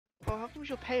Oh, how come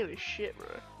you're pale as shit, bro?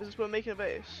 Is this where we're making a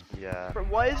base? Yeah. Bro,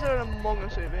 why is there an Among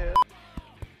Us over here?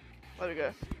 There we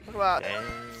go. Look at that. Dang.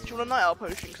 Do you want a night owl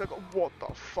potion? Because I got, what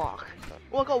the fuck?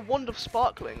 Oh, I got a wand of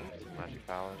sparkling. Magic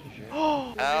powers and shit.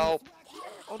 Oh! Help!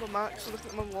 Hold on, Max. I'm looking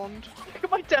at my wand. Look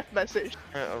at my death message.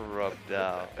 Rubbed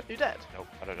out. You dead? Nope,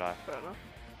 I don't die. Fair enough.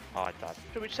 Oh, I died.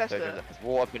 Should we test it? There's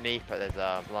water beneath it, there's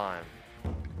a slime.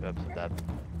 Oops, I'm dead.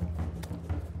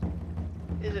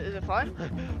 Is it fine?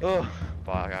 Oh,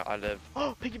 but I live.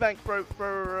 Oh, piggy bank, bro.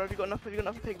 Have you got enough? Have you got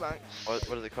enough for pig banks? What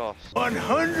does it cost?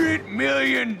 $100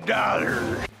 million.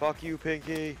 Fuck you,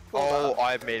 Pinky. What Oh, about?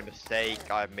 I've made a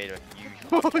mistake. I've made a huge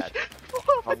mistake.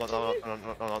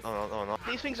 Oh, no.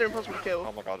 These things are impossible to kill.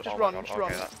 Oh my god. Just oh run, my god. just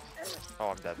Okay, run. Oh,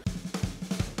 I'm dead.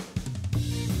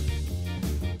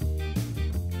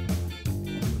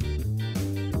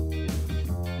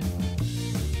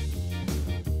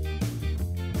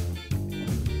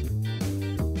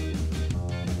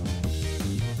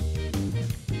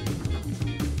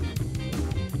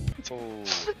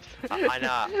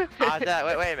 I know.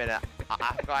 Wait a minute.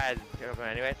 I forgot I had to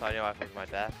anyway, so I knew I was my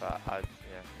death, but I was,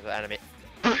 there's an enemy.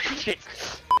 Shit.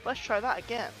 Let's try that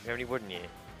again. You have any wood in you?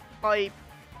 I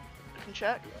can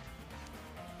check.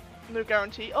 No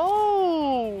guarantee.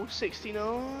 Oh, 69.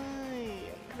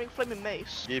 Can make a flaming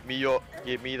mace. Give me the.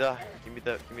 Give me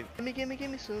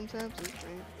some time to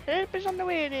dream. Help is on the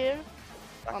way, dear.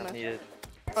 Backup needed.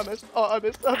 I missed. Oh, I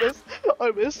missed.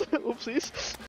 Oopsies.